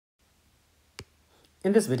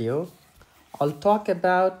In this video, I'll talk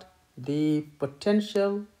about the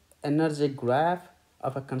potential energy graph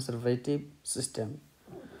of a conservative system.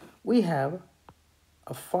 We have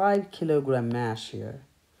a 5 kilogram mass here,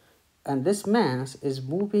 and this mass is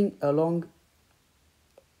moving along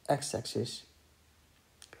x-axis.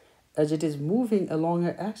 As it is moving along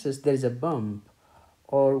an axis, there is a bump,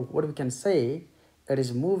 or what we can say, it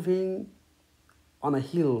is moving on a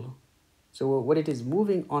hill. So when it is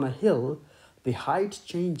moving on a hill, the height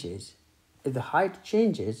changes. If the height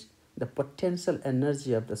changes, the potential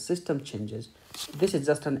energy of the system changes. This is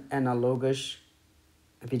just an analogous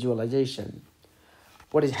visualization.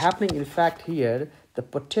 What is happening in fact here, the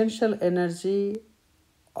potential energy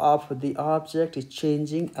of the object is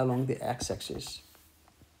changing along the x-axis.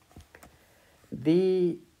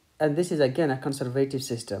 And this is again a conservative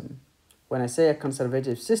system. When I say a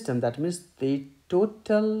conservative system, that means the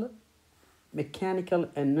total mechanical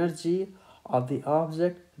energy of the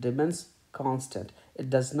object remains constant. It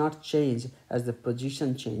does not change as the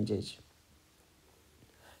position changes.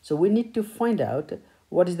 So we need to find out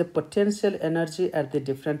what is the potential energy at the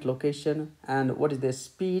different location and what is the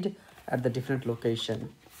speed at the different location.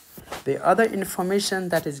 The other information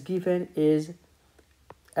that is given is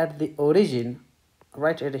at the origin,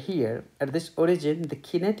 right at here, at this origin, the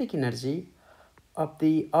kinetic energy of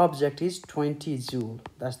the object is 20 joule.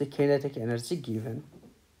 That's the kinetic energy given.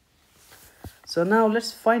 So now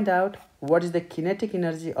let's find out what is the kinetic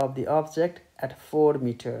energy of the object at 4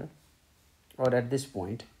 meter or at this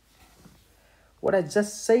point. What I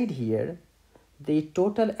just said here, the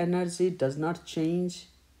total energy does not change.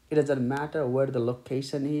 It doesn't matter where the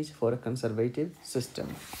location is for a conservative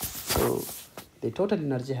system. So the total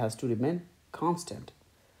energy has to remain constant.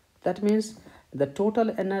 That means the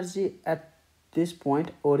total energy at this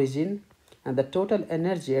point, origin, and the total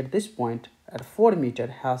energy at this point at 4 meter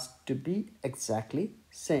has to be exactly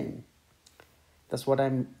same. That's what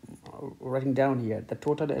I'm writing down here. The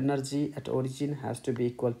total energy at origin has to be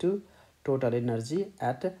equal to total energy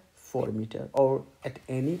at 4 meter or at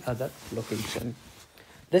any other location.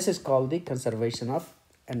 This is called the conservation of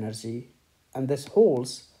energy, and this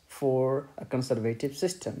holds for a conservative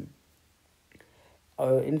system.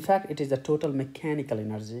 In fact, it is the total mechanical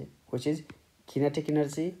energy, which is kinetic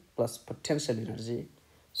energy plus potential energy.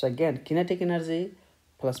 So again, kinetic energy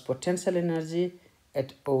plus potential energy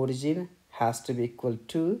at origin has to be equal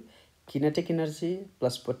to kinetic energy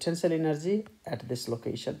plus potential energy at this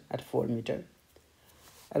location at 4 meter.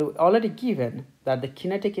 And we already given that the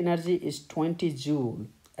kinetic energy is 20 joule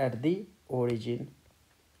at the origin.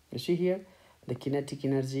 You see here, the kinetic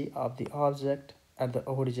energy of the object at the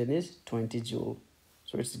origin is 20 joule.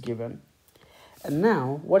 So it's given. And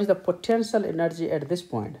now, what is the potential energy at this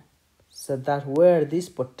point? So that where this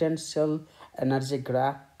potential energy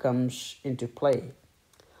graph comes into play.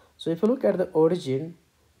 So if you look at the origin,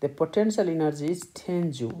 the potential energy is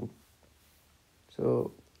 10 joule.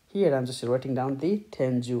 So here I'm just writing down the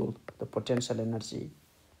 10 joule, the potential energy.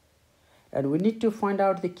 And we need to find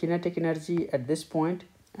out the kinetic energy at this point,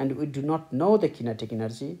 and we do not know the kinetic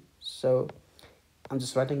energy. So I'm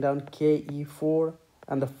just writing down KE4,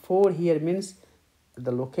 and the 4 here means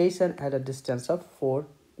the location at a distance of 4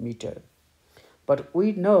 meter. But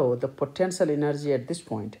we know the potential energy at this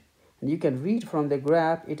point, and you can read from the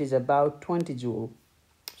graph it is about 20 joule.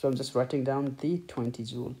 So I'm just writing down the 20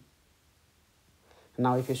 joule.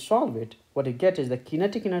 Now if you solve it, what you get is the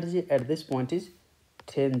kinetic energy at this point is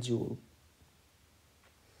 10 joule.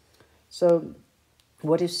 So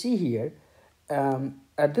what you see here,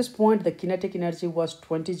 at this point the kinetic energy was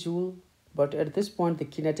 20 joule, but at this point the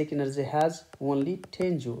kinetic energy has only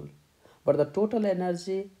 10 joule, but the total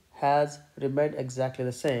energy has remained exactly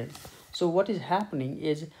the same. So what is happening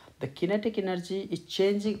is the kinetic energy is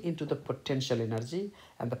changing into the potential energy,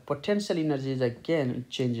 and the potential energy is again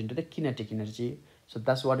changing into the kinetic energy. So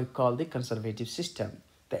that's what we call the conservative system.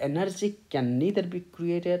 The energy can neither be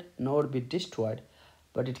created nor be destroyed,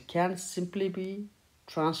 but it can simply be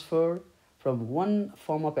transferred from one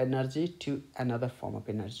form of energy to another form of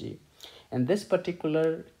energy. In this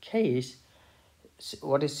particular case,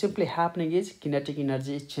 what is simply happening is kinetic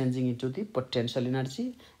energy is changing into the potential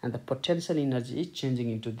energy, and the potential energy is changing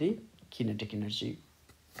into the kinetic energy.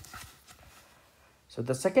 So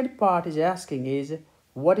the second part is asking is,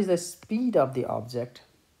 what is the speed of the object?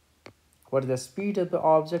 What is the speed of the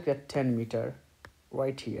object at 10 meter?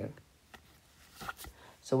 Right here.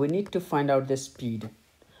 So we need to find out the speed.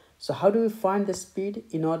 So how do we find the speed?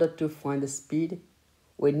 In order to find the speed,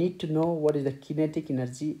 we need to know what is the kinetic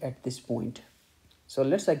energy at this point. So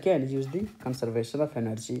let's again use the conservation of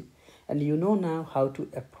energy, and you know now how to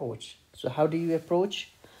approach. So how do you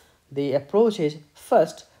approach? the approach is,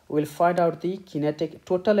 first we'll find out the kinetic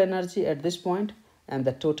total energy at this point and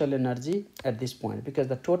the total energy at this point, because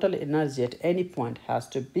the total energy at any point has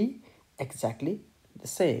to be exactly the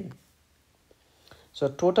same. So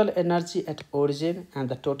total energy at origin and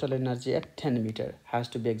the total energy at 10 meter has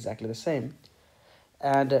to be exactly the same.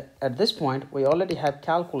 And at this point, we already have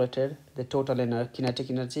calculated the total kinetic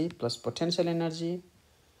energy plus potential energy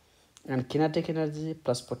and kinetic energy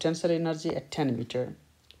plus potential energy at 10 meter.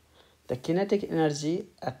 The kinetic energy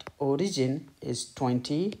at origin is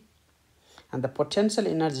 20 and the potential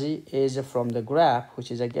energy is from the graph, which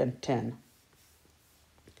is again 10.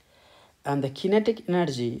 And the kinetic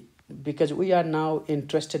energy, because we are now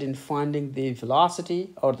interested in finding the velocity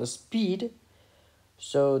or the speed,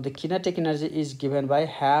 so the kinetic energy is given by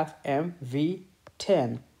half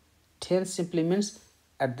mv10. 10 simply means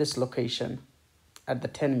at this location, at the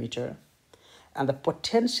 10 meter. And the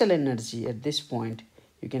potential energy at this point,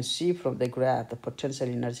 you can see from the graph, the potential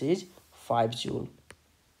energy is 5 joule.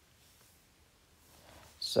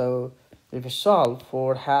 So if you solve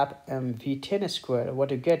for half mv10 square, what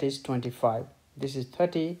you get is 25. This is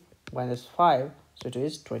 30 minus 5, so it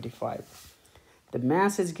is 25. The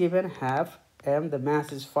mass is given half m, the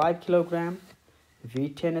mass is 5 kilogram,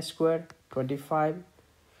 v10 square, 25.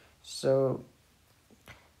 So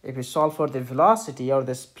if you solve for the velocity or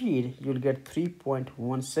the speed, you'll get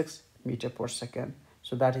 3.16 meter per second.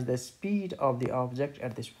 So that is the speed of the object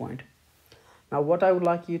at this point. Now what I would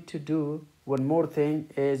like you to do, one more thing,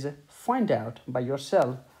 is find out by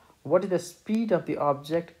yourself what is the speed of the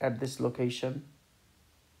object at this location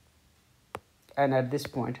and at this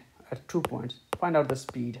point, at 2 points. Find out the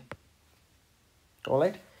speed. All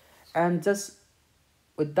right, and just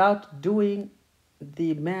without doing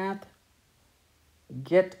the math,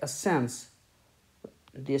 get a sense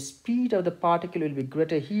the speed of the particle will be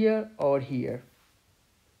greater here or here.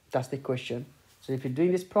 That's the question. So if you're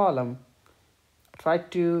doing this problem, try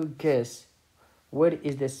to guess where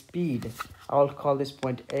is the speed. I'll call this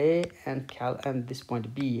point A and this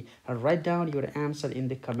point B, and write down your answer in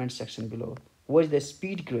the comment section below. Where is the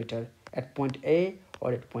speed greater, at point A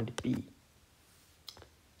or at point B?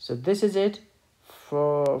 So this is it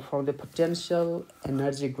from the potential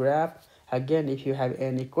energy graph. Again, if you have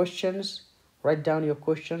any questions, write down your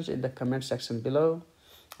questions in the comment section below,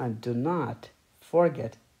 and do not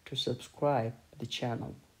forget to subscribe the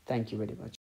channel. Thank you very much.